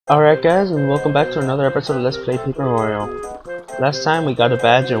Alright guys, and welcome back to another episode of Let's Play Paper Mario. Last time we got a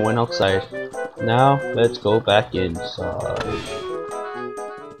badge and went outside. Now, let's go back inside.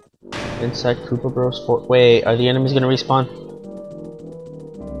 Inside Koopa Bros Fort. Wait, are the enemies gonna respawn?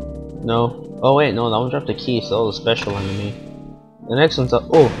 No. Oh wait, no, that one dropped a key, so that was a special enemy. The next one's up.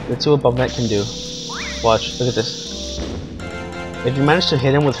 Oh, let's see what Bombette can do. Watch, look at this. If you manage to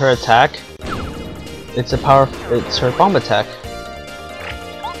hit him with her attack, it's her bomb attack.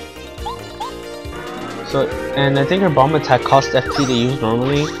 So, and I think her bomb attack costs FP to use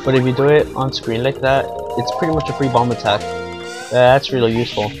normally, but if you do it on screen like that, it's pretty much a free bomb attack. That's really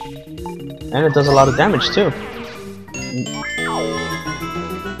useful. And it does a lot of damage too.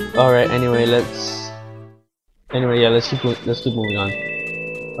 Alright, anyway, let's keep moving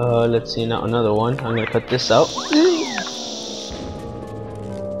on. Let's see now another one. I'm gonna cut this out.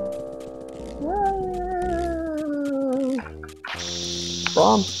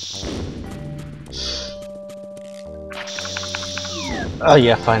 Bomb. Oh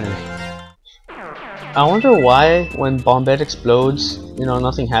yeah, finally. I wonder why when Bombette explodes, you know,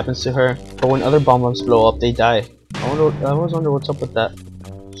 nothing happens to her, but when other bombs blow up, they die. I always wonder what's up with that.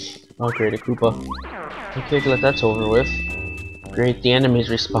 Oh great, a Koopa. Okay, glad that's over with. Great, the enemies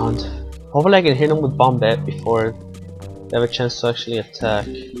respawned. Hopefully I can hit them with Bombette before they have a chance to actually attack.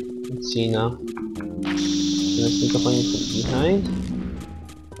 Let's see now. Can I sneak up on you from behind?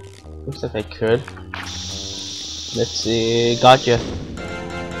 Looks like I could. Let's see, gotcha.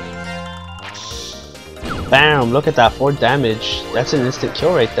 Bam! Look at that, 4 damage. That's an instant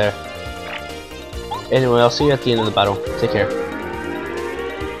kill right there. Anyway, I'll see you at the end of the battle. Take care.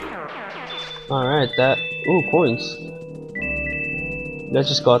 Alright, ooh, coins. Let's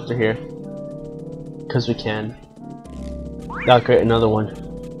just go out through here. Because we can. That'll create another one.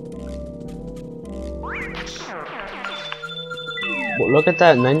 But look at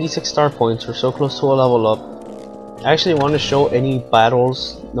that, 96 star points. We're so close to a level up. I actually want to show any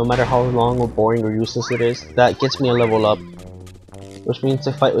battles, no matter how long or boring or useless it is, that gets me a level up. Which means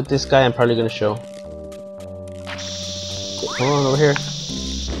to fight with this guy, I'm probably going to show. Okay, come on over here.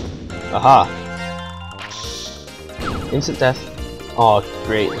 Aha! Instant death. Oh,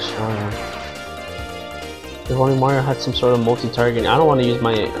 great. If only Mario had some sort of multi-targeting. I don't want to use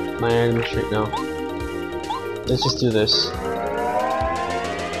my items right now. Let's just do this.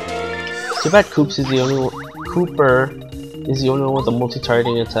 Too bad Koops is the only one. Kooper is the only one with a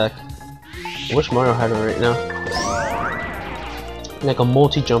multi-targeting attack. I wish Mario had one right now. Like a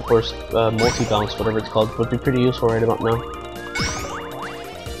multi-jump or multi-bounce, whatever it's called, would be pretty useful right about now.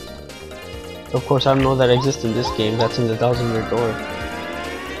 Of course, I don't know that exists in this game. That's in the 1000-year door.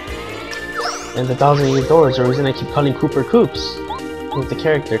 And the 1000-year door is the reason I keep calling Kooper Koops. With the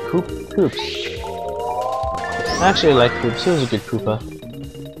character Koops. I actually like Koops. He was a good Koopa.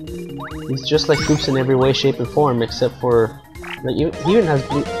 He's just like Koops in every way, shape, and form, except for like he even has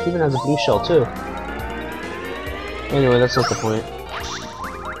a blue shell too. Anyway, that's not the point.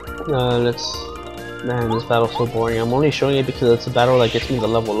 Man, this battle's so boring. I'm only showing it because it's a battle that gets me the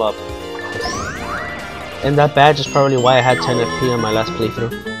level up. And that badge is probably why I had 10 FP on my last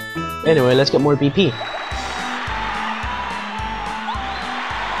playthrough. Anyway, let's get more BP.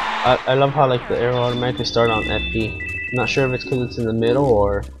 I love how like the arrow automatically start on FP. Not sure if it's because it's in the middle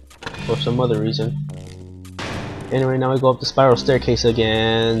or for some other reason. Anyway, now we go up the spiral staircase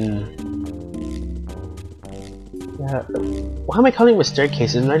again. Yeah. Why am I calling it a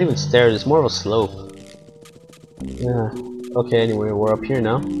staircase? It's not even stairs, it's more of a slope. Yeah. Okay, anyway, we're up here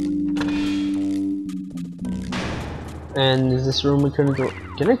now. And is this room we couldn't do?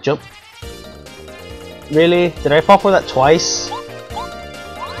 Can I jump? Really? Did I fall for that twice?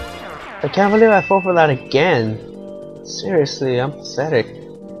 I can't believe I fell for that again. Seriously, I'm pathetic.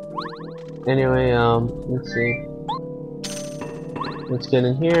 Anyway, let's see. Let's get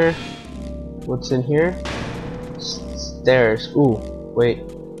in here. What's in here? Stairs. Ooh, wait.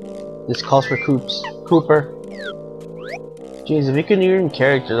 This calls for Kooper. Jeez, if you can hear in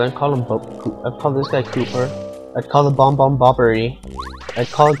characters, I'd call this guy Kooper. I'd call the Bomb Bobbery. I'd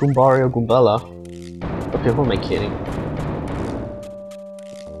call it Goombario Goombella. Okay, who am I kidding?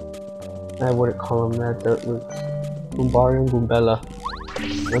 I wouldn't call him that. That was Goombario and Goombella.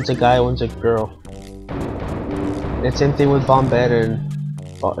 One's a guy, one's a girl. And same thing with Bombette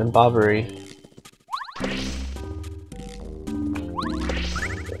and Bobbery.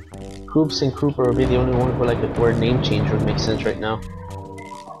 Koops and Kooper would be the only one where a name change would make sense right now.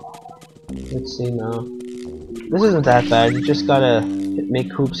 Let's see now. This isn't that bad. You just gotta make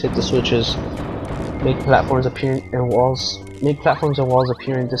Koops hit the switches, make platforms appear and walls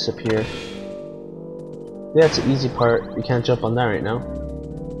appear and disappear. Yeah, it's the easy part. You can't jump on that right now.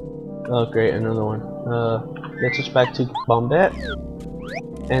 Oh great, another one. Let's switch back to Bombette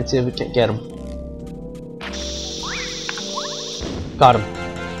and see if we can get him. Got him.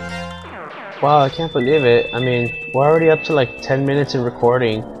 Wow, I can't believe it. I mean, we're already up to like 10 minutes in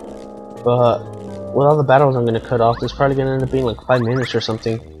recording, but with all the battles I'm gonna cut off, it's probably gonna end up being like 5 minutes or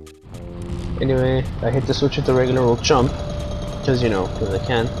something. Anyway, I hit the switch with the regular old jump, because you know, because I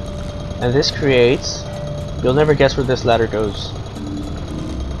can. And this creates, you'll never guess where this ladder goes.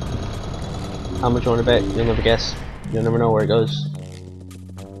 How much you wanna bet? You'll never guess. You'll never know where it goes.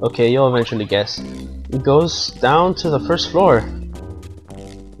 Okay, you'll eventually guess. It goes down to the first floor.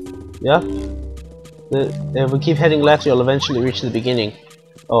 Yeah? If we keep heading left, you'll eventually reach the beginning.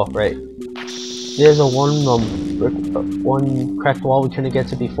 Oh, right. There's a one cracked wall we couldn't get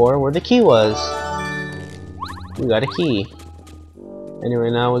to before, where the key was. We got a key.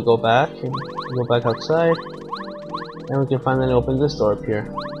 Anyway, now we go back, and we go back outside, and we can finally open this door up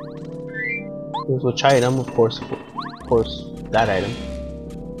here. Here's which item, of course, that item.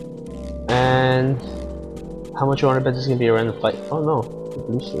 And how much you want to bet this is gonna be a random fight? Oh no, the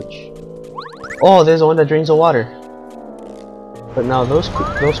blue switch. Oh, there's the one that drains the water. But now those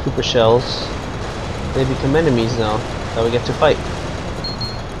Koopa shells, they become enemies now that we get to fight.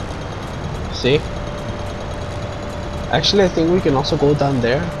 See? Actually, I think we can also go down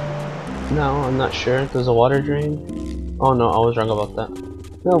there. No, I'm not sure. There's a water drain. Oh no, I was wrong about that.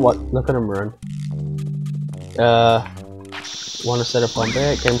 You know what? Look at him run. Want to set up on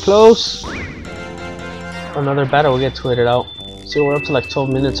there? Get him close. Another battle. We'll get to it out. So we're up to like 12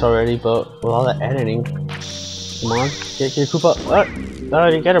 minutes already, but with all that editing. Come on, get your Koopa. Ah,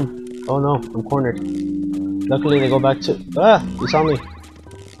 you get him. Oh no, I'm cornered. Luckily they go back to. Ah, he saw me.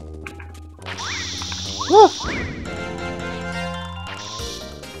 Ah.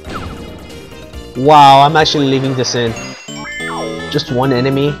 Wow, I'm actually leaving this in. Just one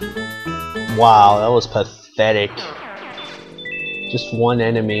enemy. Wow, that was pathetic. Just one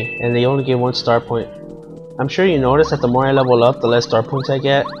enemy, and they only gave 1 star point. I'm sure you notice that the more I level up, the less star points I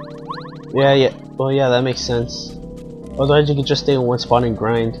get. Yeah. Well, yeah, that makes sense. Otherwise, you could just stay in one spot and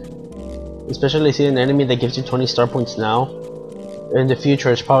grind. Especially seeing an enemy that gives you 20 star points now. In the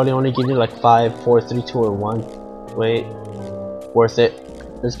future, it's probably only giving you like 5, 4, 3, 2, or 1. Wait. Worth it.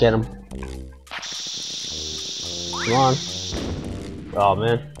 Let's get him. Come on. Oh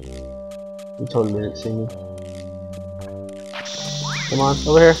man. You totally didn't see me. Come on,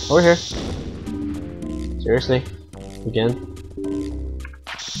 over here, over here. Seriously? Again?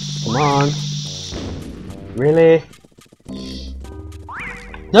 Come on. Really?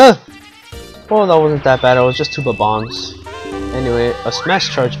 No! Oh, that wasn't that bad, it was just 2 bombs. Anyway, a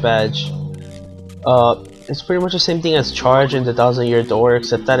smash charge badge. It's pretty much the same thing as charge in the 1000-year door,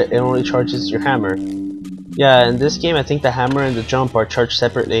 except that it only charges your hammer. Yeah, in this game I think the hammer and the jump are charged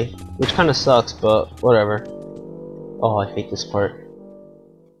separately, which kinda sucks, but whatever. Oh, I hate this part.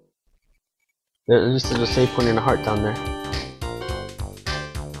 There's just a save point and a heart down there.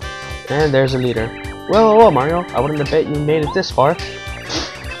 And there's a leader. Whoa, Mario, I wouldn't have bet you made it this far.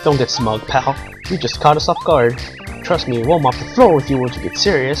 Don't get smug, pal. You just caught us off guard. Trust me, we'll mop the floor with you once you get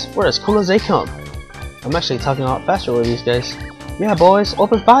serious. We're as cool as they come. I'm actually talking a lot faster with these guys. Yeah, boys,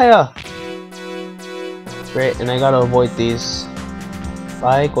 open fire! Great, and I gotta avoid these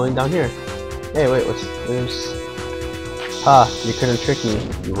by going down here. Hey, wait, there's... Ha, you couldn't trick me,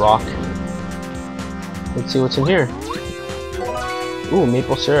 you rock. Let's see what's in here. Ooh,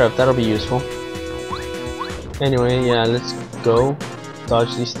 maple syrup, that'll be useful. Anyway, yeah, let's go.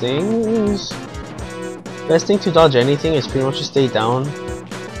 Dodge these things. Best thing to dodge anything is pretty much to stay down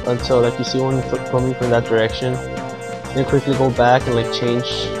until like you see one coming from that direction. Then quickly go back and like change.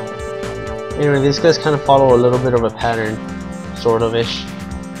 Anyway, these guys kind of follow a little bit of a pattern, sort of ish.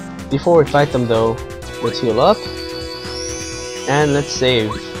 Before we fight them though, let's heal up. And let's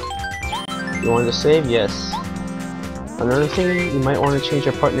save. You want to save? Yes. Another thing, you might want to change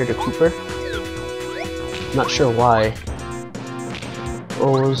your partner to Cooper. Not sure why.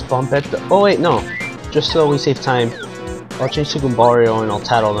 Oh, was Bombette. Oh wait, no. Just so we save time, I'll change to Goombario and I'll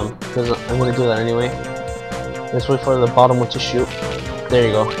tattle them because I'm gonna do that anyway. Let's wait for the bottom one to shoot. There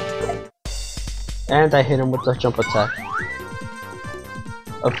you go. And I hit him with the jump attack.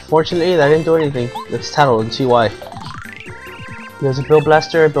 Unfortunately, that didn't do anything. Let's tattle and see why. There's a Bill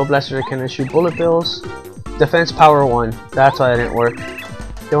Blaster that can shoot bullet bills. Defense power 1, that's why it didn't work.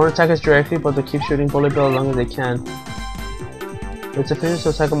 They won't attack us directly, but they keep shooting bullet bills as long as they can. It's a finish to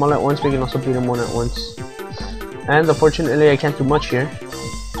attack them all at once, we can also beat them one at once. And unfortunately I can't do much here,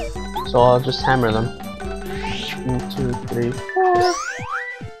 so I'll just hammer them. 1, 2, 3, 4.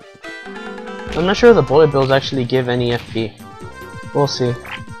 I'm not sure if the bullet bills actually give any FP. We'll see.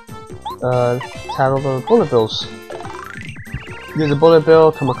 Tattle the bullet bills. Use a bullet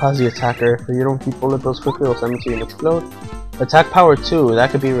bill, kamikaze attacker. If you don't keep bullet bills quickly, it'll send them to you and explode. Attack power 2,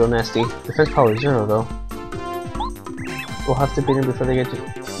 that could be real nasty. Defense power 0 though. We'll have to beat them before they get to.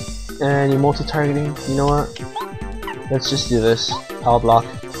 And you multi-targeting, you know what? Let's just do this. Power block.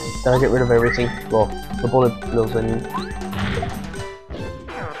 That'll get rid of everything. Well, the bullet bills I mean.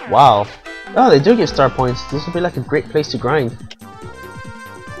 Wow. Oh, they do give star points. This will be like a great place to grind.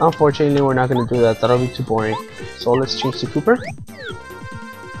 Unfortunately, we're not going to do that. That'll be too boring. So let's change to Cooper.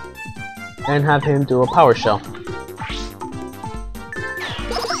 And have him do a power shell.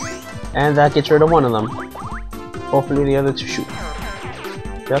 And that gets rid of one of them. Hopefully the other two shoot.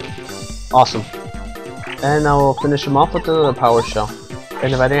 Yep. Awesome. And now we'll finish him off with another power shell.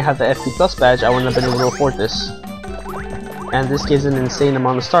 And if I didn't have the FP Plus badge, I wouldn't have been able to afford this. And this gives an insane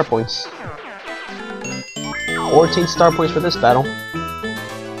amount of star points. 14 star points for this battle.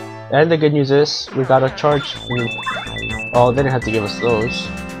 And the good news is, we got a charge. Oh, they didn't have to give us those.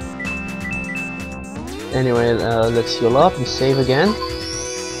 Anyway, let's heal up and save again.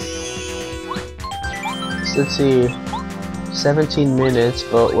 So let's see, 17 minutes,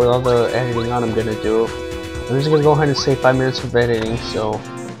 but with all the editing on I'm gonna do, I'm just gonna go ahead and save 5 minutes of editing, so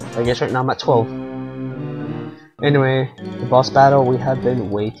I guess right now I'm at 12. Anyway, the boss battle we have been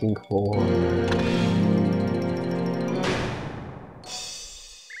waiting for.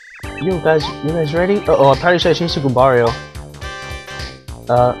 You guys ready? Uh-oh, I probably should have changed to Gumbario.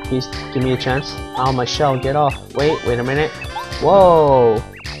 Please give me a chance. Oh, my shell, get off. Wait a minute. Whoa!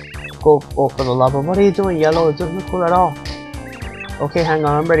 Go for the lava. What are you doing, Yellow? It doesn't look cool at all. Okay, hang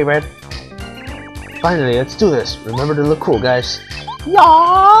on, I'm ready, Red. Finally, let's do this. Remember to look cool, guys.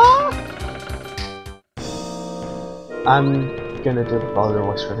 Yeah! I'm gonna do the Bowser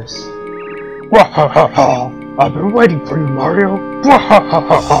voice for this. Wahahaha! I've been waiting for you, Mario.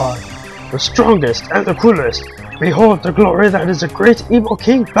 Wahahaha! The strongest and the coolest. Behold the glory that is a great evil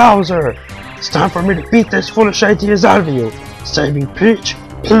King Bowser. It's time for me to beat this foolish ideas out of you. Saving Peach,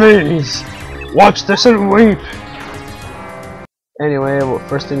 please. Watch this and weep. Anyway, well,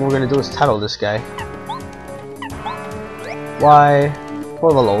 first thing we're gonna do is tattle this guy. Why?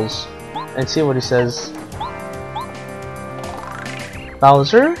 For the lulz. And see what he says.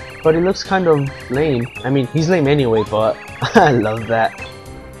 Bowser? But he looks kind of lame. I mean, he's lame anyway, but I love that.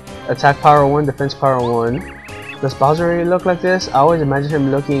 Attack power 1, defense power 1. Does Bowser really look like this? I always imagine him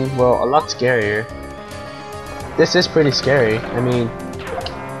looking, well, a lot scarier. This is pretty scary. I mean,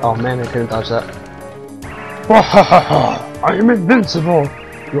 oh man, I couldn't dodge that. Wahahaha! I am invincible!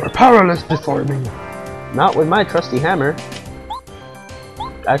 You are powerless before me! Not with my trusty hammer.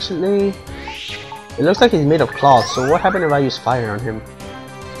 Actually, it looks like he's made of cloth, so what happened if I use fire on him?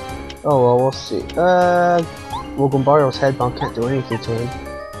 Oh well, we'll see. Well, Gumbario's headbound can't do anything to him.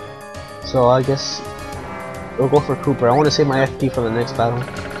 So I guess we'll go for Cooper. I want to save my FP for the next battle.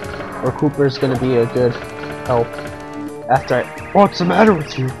 Or Cooper's gonna be a good help. After I... What's the matter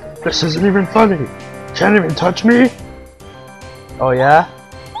with you? This isn't even funny. Can't even touch me? Oh yeah?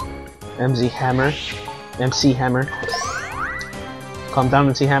 MC Hammer. Calm down,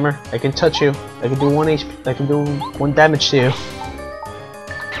 MC Hammer. I can touch you. I can do 1 HP. I can do 1 damage to you.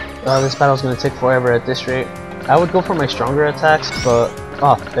 This battle's gonna take forever at this rate. I would go for my stronger attacks, but...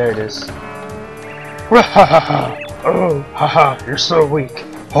 Oh, there it is. Oh, haha, you're so weak.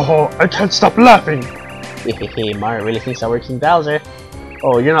 Oh, I can't stop laughing. Hehehe, Mario really thinks that we're King Bowser.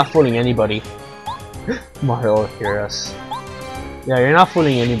 Oh, you're not fooling anybody. Mario will hear us. Yeah, you're not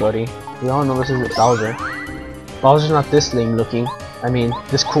fooling anybody. We all know this isn't Bowser. Bowser's not this lame looking. I mean,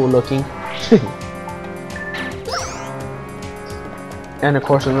 this cool looking. And of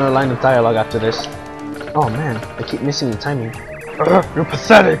course another line of dialogue after this. Oh man, I keep missing the timing. You're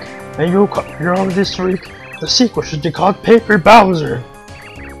pathetic! And you're all this weak. The sequel should be called Paper Bowser!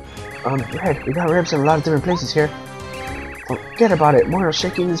 Red, we got ribs in a lot of different places here. Forget about it, Mario's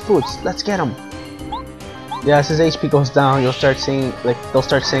shaking his boots. Let's get him! Yeah, as his HP goes down, they'll start saying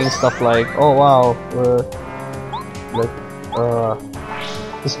stuff like, oh wow,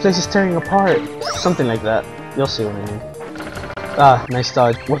 this place is tearing apart. Something like that. You'll see what I mean. Ah, nice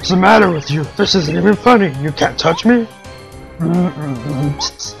dodge. What's the matter with you? This isn't even funny. You can't touch me?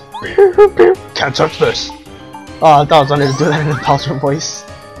 Can't touch this. Oh, I thought I was gonna do that in a Bowser voice.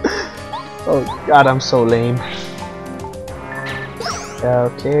 Oh god, I'm so lame.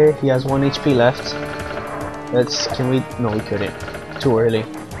 Okay, he has 1 HP left. No, we couldn't. Too early.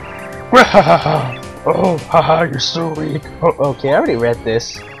 Oh, haha, you're so weak. Oh, okay, I already read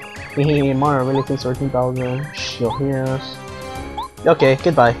this. Hehe, Mario really thinks we're King Bowser. She'll hear us. Okay,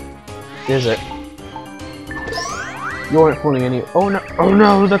 goodbye. Here's it. You weren't fooling any. Oh no! Oh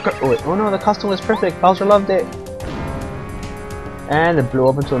no! Oh no! The costume was perfect. Bowser loved it. And it blew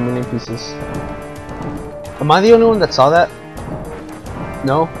up into a million pieces. Am I the only one that saw that?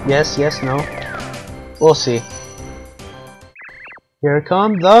 No? Yes? Yes? No? We'll see. Here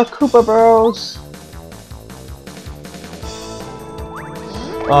come the Koopa Bros!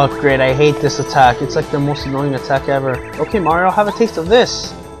 Oh great, I hate this attack. It's like the most annoying attack ever. Okay Mario, have a taste of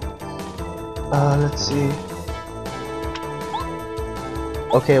this! Let's see.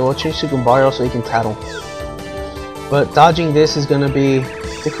 Okay, we'll change to Goombario so he can tattle. But dodging this is gonna be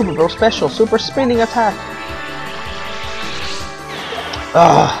the Koopa Bro special, super spinning attack!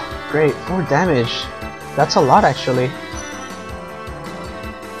 Great, 4 damage. That's a lot actually.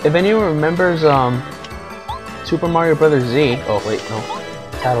 If anyone remembers Super Mario Bros. Z, oh wait, no.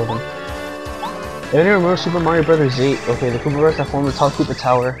 Tattled him. If anyone remembers Super Mario Bros. Z, okay, the Koopa Bros that form the tall Koopa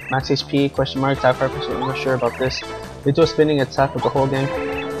Tower, max HP, question mark, attack 5%, I'm not sure about this. They do a spinning attack with the whole gang.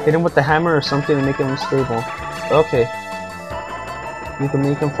 Hit him with the hammer or something to make him unstable. Okay. You can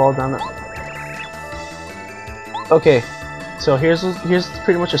make him fall down. Okay, so here's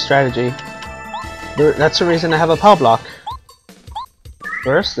pretty much a strategy. That's the reason I have a power block.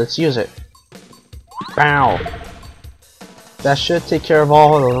 First, let's use it. Bow. That should take care of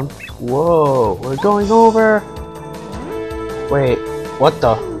all of them. Whoa, we're going over. Wait, what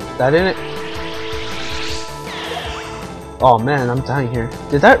the? That didn't. Oh man, I'm dying here.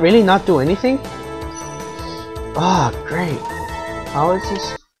 Did that really not do anything? Ah, great. How is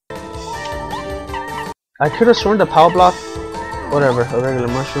this? I could have sworn the power block. Whatever, a regular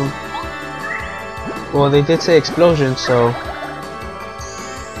mushroom. Well, they did say explosion, so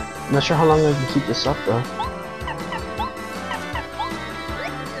I'm not sure how long I can keep this up though.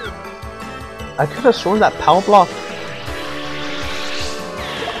 I could have sworn that power block.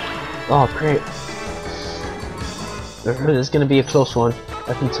 Oh, great. This is gonna be a close one.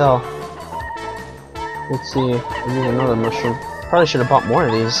 I can tell. Let's see. I need another mushroom. Probably should have bought more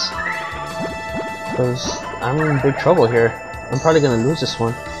of these, because I'm in big trouble here. I'm probably gonna lose this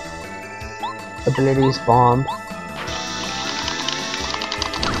one. Abilities, bomb.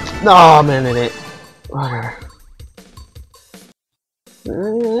 No, man, it ain't. Whatever.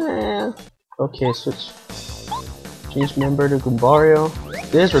 Okay, switch. Change member to Goombario.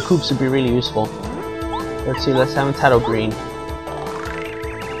 This for Koops would be really useful. Let's see, let's have him tattle green.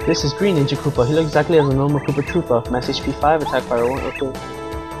 This is Green Ninja Koopa. He looks exactly as a normal Koopa Troopa. Max HP 5, attack power 1. Okay.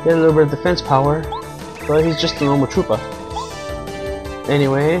 He has a little bit of defense power, but he's just a normal Troopa.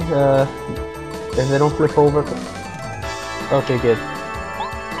 Anyway, if they don't flip over. Okay, good.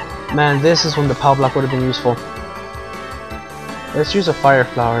 Man, this is when the power block would have been useful. Let's use a fire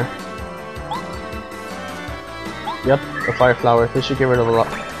flower. Yep, a fire flower. This should get rid of a lot.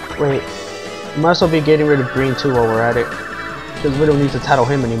 Wait, we might as well be getting rid of green too while we're at it, because we don't need to tattle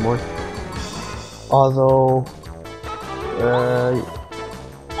him anymore. Although,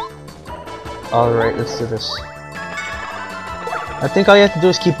 alright, let's do this. I think all you have to do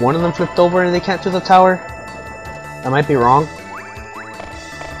is keep one of them flipped over and they can't do the tower. I might be wrong.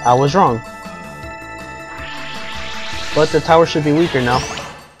 I was wrong. But the tower should be weaker now.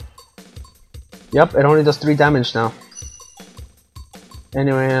 Yep, it only does 3 damage now.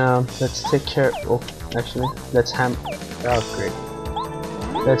 Anyway, let's take care. Oh, actually, let's oh, great.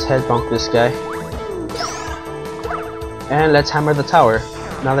 Let's head bonk this guy. And let's hammer the tower.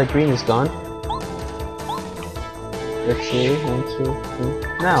 Now that green is gone. Let's see. 1, 2, 3.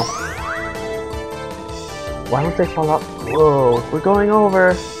 Now. Why don't they fall up? Whoa, we're going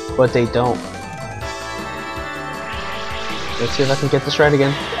over. But they don't. Let's see if I can get this right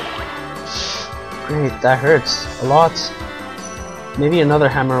again. Great, that hurts a lot. Maybe another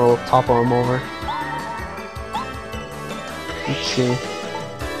hammer will topple him over. Let's see.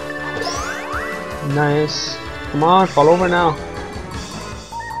 Nice. Come on, fall over now.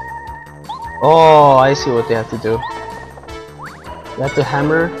 Oh, I see what they have to do. You have to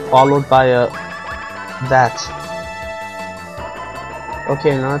hammer followed by a that.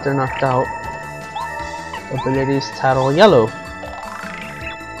 Okay, now that they're knocked out. Abilities, tattle, yellow.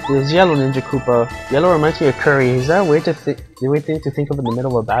 This is yellow Ninja Koopa. Yellow reminds me of curry. Is that a weird thing to think of in the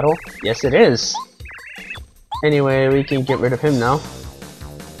middle of a battle? Yes, it is. Anyway, we can get rid of him now.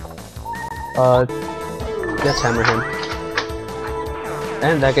 Let's hammer him.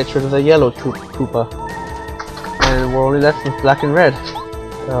 And that gets rid of the yellow Koopa. And we're only left with black and red.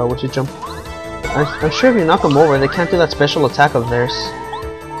 We should jump. I'm sure if you knock them over, they can't do that special attack of theirs.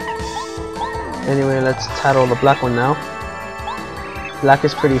 Anyway, let's tattle the black one now. Black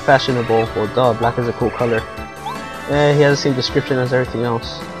is pretty fashionable. Well, duh, black is a cool color. He has the same description as everything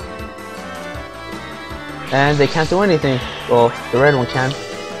else. And they can't do anything. Well, the red one can.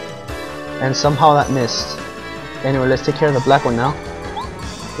 And somehow that missed. Anyway, let's take care of the black one now.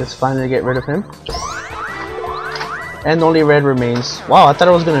 Let's finally get rid of him. And only red remains. Wow, I thought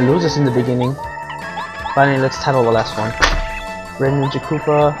I was gonna lose this in the beginning. Finally, let's tackle the last one. Red Ninja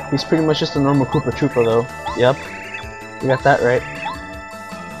Koopa. He's pretty much just a normal Koopa Troopa though. Yep. You got that right.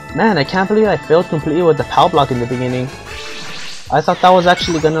 Man, I can't believe I failed completely with the POW block in the beginning. I thought that was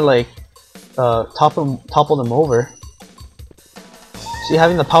actually gonna like topple them over. See,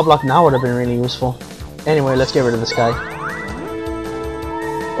 having the POW block now would have been really useful. Anyway, let's get rid of this guy.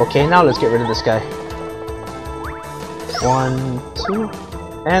 Okay, now let's get rid of this guy. 1, 2,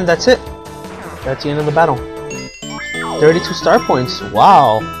 and that's it. That's the end of the battle. 32 star points.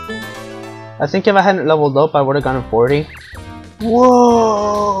 Wow. I think if I hadn't leveled up, I would have gotten 40.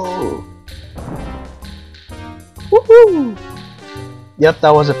 Whoa! Woohoo! Yep,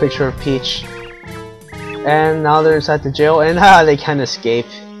 that was a picture of Peach. And now they're inside the jail, and they can't escape.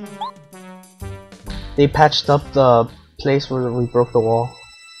 They patched up the place where we broke the wall.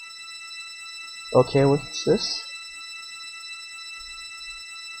 Okay, what's this?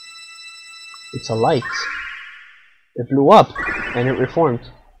 It's a light. It blew up, and it reformed.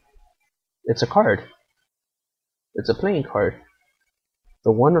 It's a card. It's a playing card.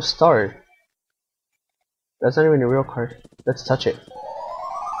 The One of Stars. That's not even a real card. Let's touch it.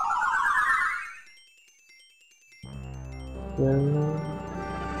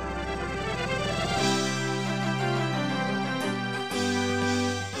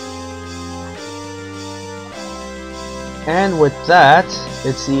 And with that,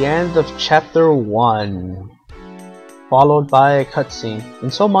 it's the end of Chapter 1. Followed by a cutscene.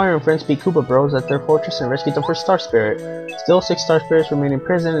 And so Mario and friends beat Koopa Bros at their fortress and rescued the first Star Spirit. Still, 6 Star Spirits remain in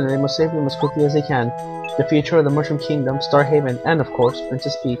prison and they must save them as quickly as they can. The future of the Mushroom Kingdom, Star Haven, and of course,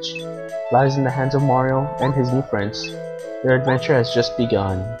 Princess Peach lies in the hands of Mario and his new friends. Their adventure has just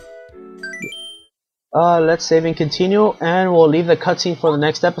begun. Let's save and continue, and we'll leave the cutscene for the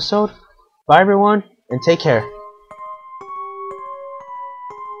next episode. Bye everyone, and take care.